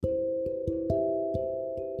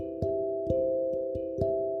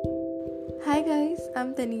Hi guys,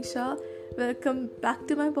 I'm Tanisha. Welcome back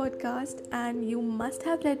to my podcast, and you must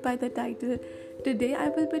have read by the title. Today I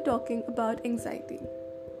will be talking about anxiety.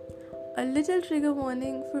 A little trigger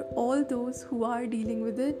warning for all those who are dealing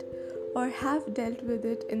with it or have dealt with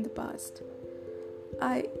it in the past.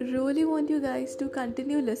 I really want you guys to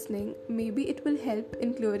continue listening. Maybe it will help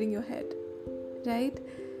in clearing your head, right?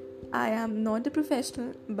 I am not a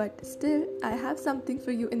professional, but still, I have something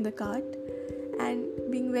for you in the cart. And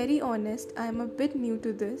being very honest, I am a bit new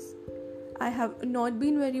to this. I have not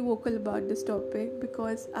been very vocal about this topic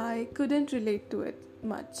because I couldn't relate to it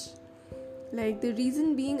much. Like, the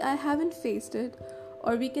reason being, I haven't faced it,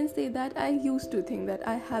 or we can say that I used to think that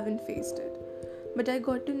I haven't faced it. But I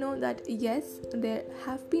got to know that yes, there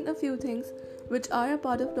have been a few things which are a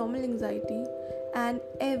part of normal anxiety, and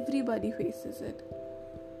everybody faces it.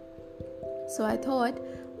 So I thought,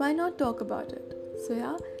 why not talk about it? So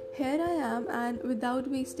yeah, here I am, and without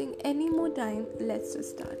wasting any more time, let's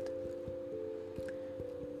just start.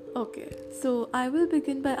 Okay, so I will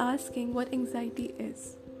begin by asking what anxiety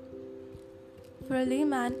is. For a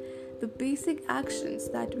layman, the basic actions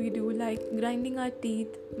that we do, like grinding our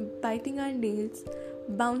teeth, biting our nails,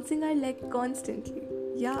 bouncing our leg constantly.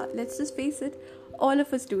 Yeah, let's just face it, all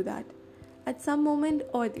of us do that at some moment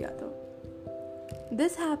or the other.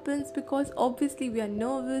 This happens because obviously we are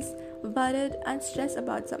nervous, worried, and stressed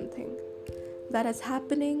about something that is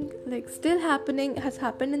happening, like still happening, has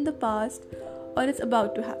happened in the past, or it's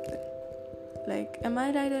about to happen. Like, am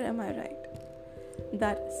I right or am I right?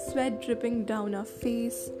 That sweat dripping down our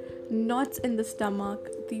face, knots in the stomach,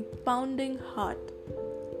 the pounding heart.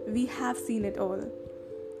 We have seen it all.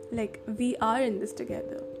 Like, we are in this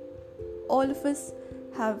together. All of us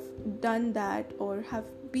have done that or have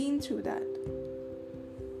been through that.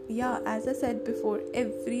 Yeah, as I said before,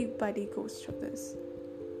 everybody goes through this.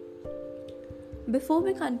 Before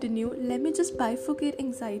we continue, let me just bifurcate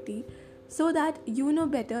anxiety so that you know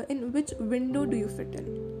better in which window do you fit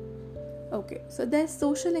in. Okay, so there's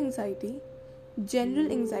social anxiety,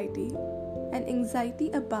 general anxiety, and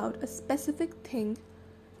anxiety about a specific thing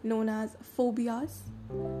known as phobias,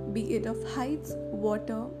 be it of heights,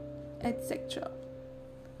 water, etc.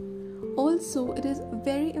 Also, it is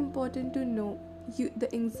very important to know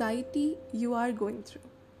the anxiety you are going through.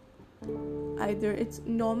 Either it's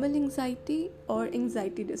normal anxiety or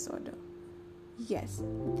anxiety disorder. Yes,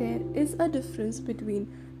 there is a difference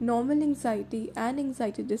between normal anxiety and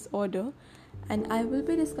anxiety disorder, and I will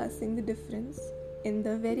be discussing the difference in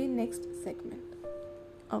the very next segment.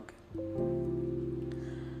 Okay.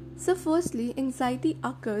 So, firstly, anxiety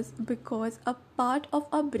occurs because a part of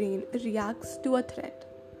our brain reacts to a threat.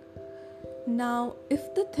 Now,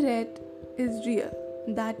 if the threat is real,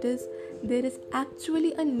 that is, there is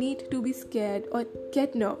actually a need to be scared or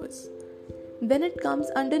get nervous, then it comes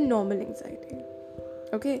under normal anxiety,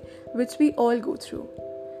 okay, which we all go through.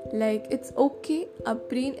 Like, it's okay, our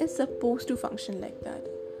brain is supposed to function like that.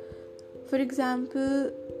 For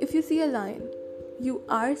example, if you see a lion, you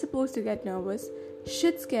are supposed to get nervous,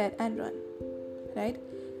 shit scared, and run, right?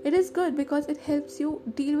 It is good because it helps you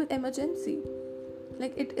deal with emergency.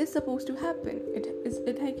 Like, it is supposed to happen.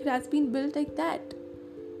 It has been built like that.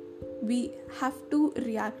 We have to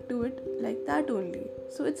react to it like that only.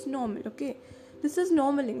 So it's normal, okay? This is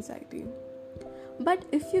normal anxiety. But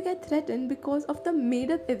if you get threatened because of the made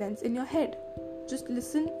up events in your head, just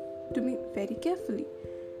listen to me very carefully.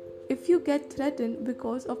 If you get threatened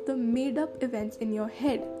because of the made up events in your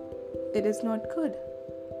head, it is not good.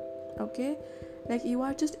 Okay? Like, you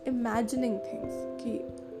are just imagining things. Okay,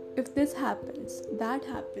 if this happens, that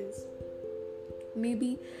happens,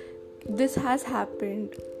 maybe this has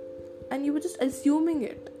happened, and you were just assuming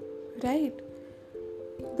it, right?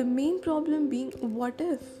 The main problem being, what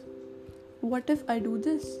if? What if I do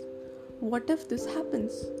this? What if this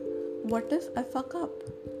happens? What if I fuck up?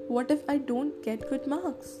 What if I don't get good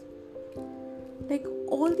marks? Like,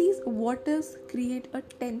 all these what ifs create a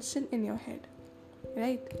tension in your head,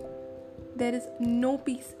 right? There is no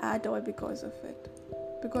peace at all because of it.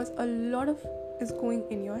 Because a lot of is going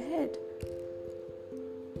in your head.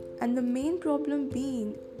 And the main problem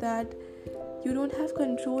being that you don't have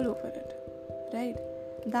control over it, right?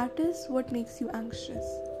 That is what makes you anxious.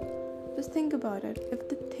 Just think about it. If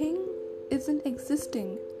the thing isn't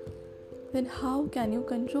existing, then how can you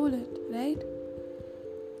control it, right?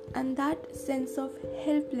 And that sense of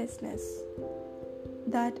helplessness,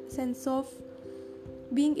 that sense of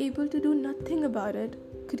being able to do nothing about it,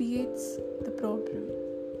 creates the problem.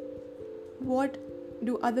 What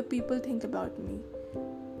do other people think about me?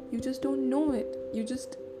 You just don't know it. You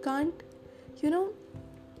just can't,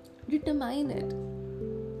 determine it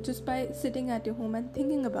just by sitting at your home and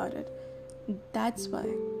thinking about it. That's why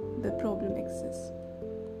the problem exists.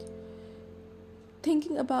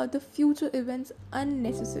 Thinking about the future events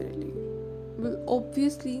unnecessarily will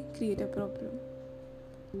obviously create a problem.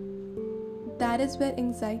 That is where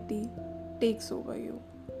anxiety takes over you.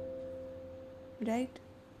 Right?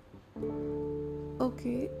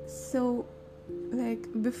 Okay, so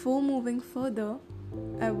before moving further,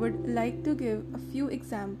 I would like to give a few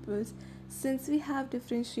examples since we have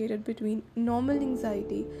differentiated between normal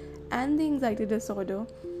anxiety and the anxiety disorder.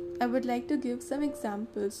 I would like to give some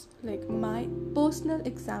examples, like my personal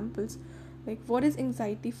examples, like what is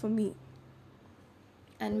anxiety for me,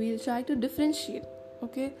 and we'll try to differentiate,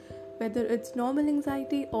 okay, whether it's normal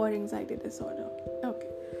anxiety or anxiety disorder. Okay,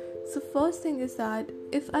 so first thing is that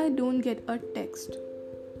if I don't get a text,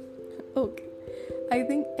 okay, I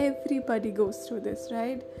think everybody goes through this,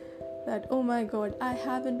 right? That, oh my god, I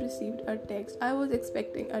haven't received a text. I was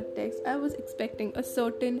expecting a text. I was expecting a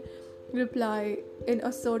certain reply in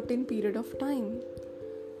a certain period of time.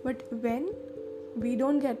 But when we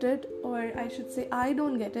don't get it, or I should say I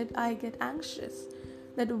don't get it, I get anxious.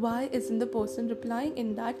 That why isn't the person replying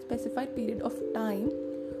in that specified period of time,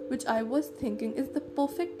 which I was thinking is the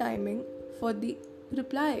perfect timing for the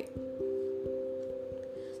reply.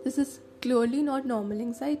 This is clearly not normal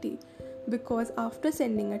anxiety, because after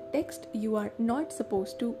sending a text, you are not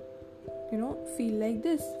supposed to, feel like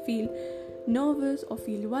this, feel nervous or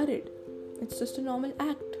feel worried. It's just a normal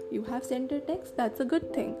act. You have sent a text, that's a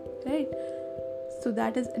good thing, right? So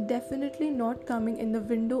that is definitely not coming in the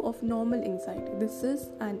window of normal anxiety. This is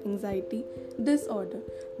an anxiety disorder,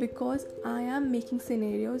 because I am making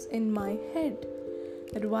scenarios in my head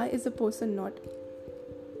that why is the person not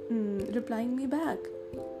replying me back?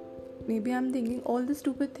 Maybe I'm thinking all the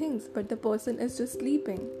stupid things, but the person is just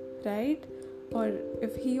sleeping, right? Or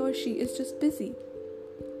if he or she is just busy.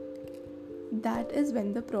 That is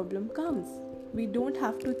when the problem comes. We don't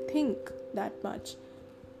have to think that much.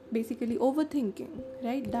 Basically overthinking,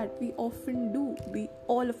 right? That we often do.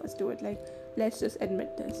 All of us do it. Let's just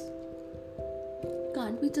admit this.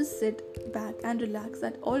 Can't we just sit back and relax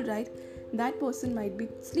that alright, that person might be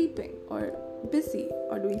sleeping or busy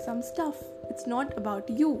or doing some stuff. It's not about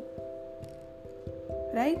you.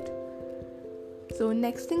 Right? So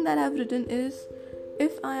next thing that I've written is,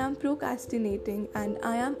 if I am procrastinating and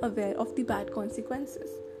I am aware of the bad consequences.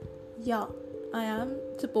 Yeah, I am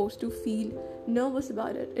supposed to feel nervous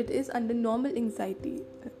about it. It is under normal anxiety.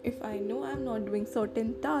 If I know I'm not doing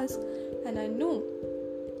certain tasks and I know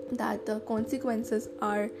that the consequences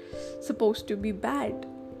are supposed to be bad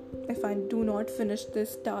if I do not finish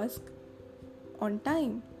this task on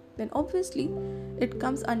time, then obviously it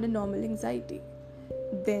comes under normal anxiety.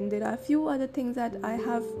 Then there are a few other things that I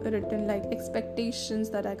have written, like expectations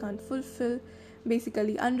that I can't fulfill,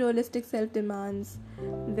 basically unrealistic self-demands,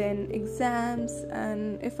 then exams,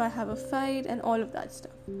 and if I have a fight and all of that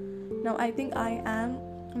stuff. Now I think I am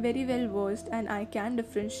very well versed and I can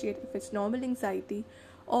differentiate if it's normal anxiety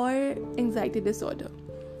or anxiety disorder.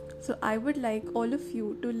 So I would like all of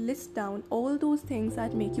you to list down all those things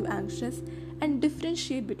that make you anxious and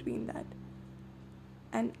differentiate between that.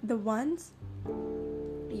 And the ones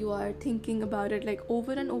you are thinking about it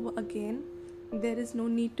over and over again, there is no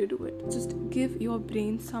need to do it. Just give your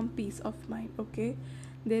brain some peace of mind, okay?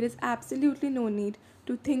 There is absolutely no need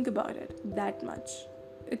to think about it that much.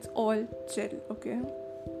 It's all chill, okay?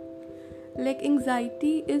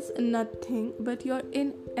 Anxiety is nothing but your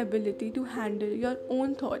inability to handle your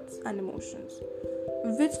own thoughts and emotions,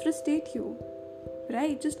 which frustrate you,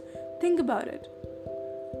 right? Just think about it.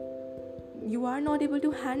 You are not able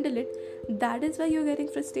to handle it. That is why you're getting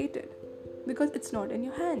frustrated, because it's not in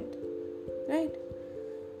your hand, right?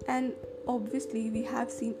 And obviously we have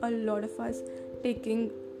seen a lot of us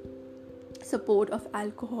taking support of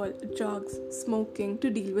alcohol, drugs, smoking to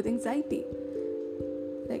deal with anxiety.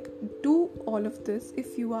 Do all of this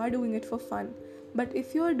if you are doing it for fun, but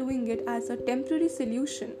if you are doing it as a temporary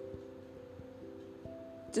solution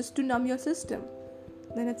just to numb your system,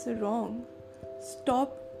 then it's wrong.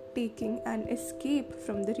 Stop taking an escape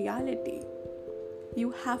from the reality.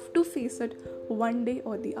 You have to face it one day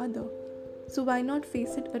or the other. So why not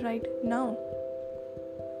face it right now?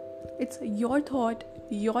 It's your thought,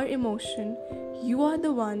 your emotion. You are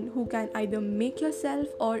the one who can either make yourself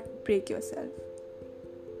or break yourself.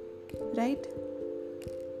 Right?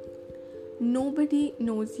 Nobody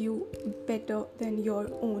knows you better than your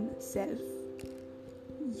own self.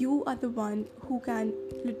 You are the one who can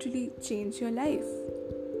literally change your life.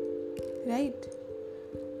 Right?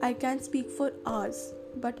 I can speak for hours,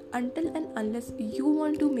 but until and unless you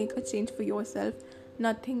want to make a change for yourself,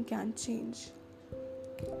 nothing can change.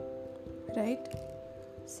 Right?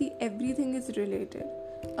 See, everything is related.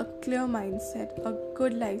 A clear mindset, a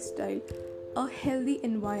good lifestyle, a healthy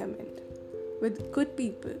environment with good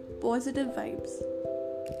people, positive vibes.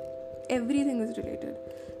 Everything is related.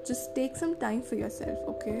 Just take some time for yourself,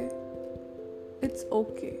 okay? It's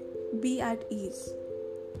okay. Be at ease.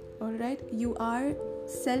 Alright? You are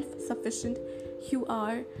self-sufficient. You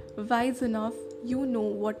are wise enough. You know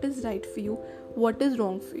what is right for you, what is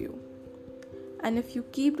wrong for you. And if you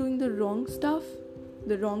keep doing the wrong stuff,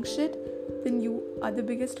 the wrong shit, then you are the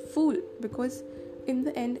biggest fool, because in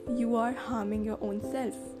the end you are harming your own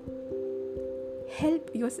self. Help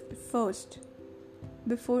yourself first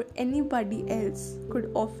before anybody else could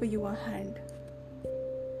offer you a hand.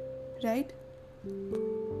 Right?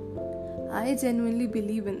 I genuinely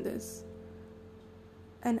believe in this.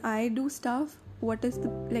 And I do stuff what is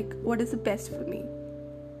the best for me.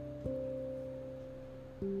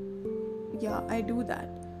 Yeah, I do that.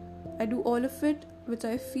 I do all of it which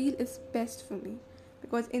I feel is best for me,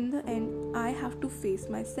 because in the end I have to face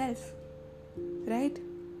myself. Right?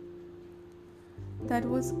 That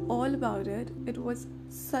was all about it. It was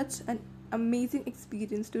such an amazing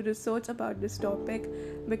experience to research about this topic,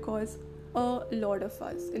 because a lot of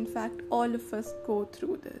us, in fact all of us, go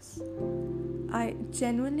through this. I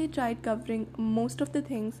genuinely tried covering most of the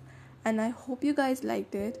things, and I hope you guys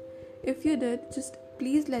liked it. If you did, just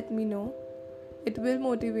please let me know. It will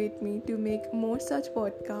motivate me to make more such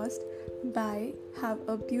podcasts. Bye. Have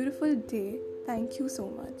a beautiful day. Thank you so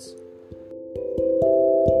much.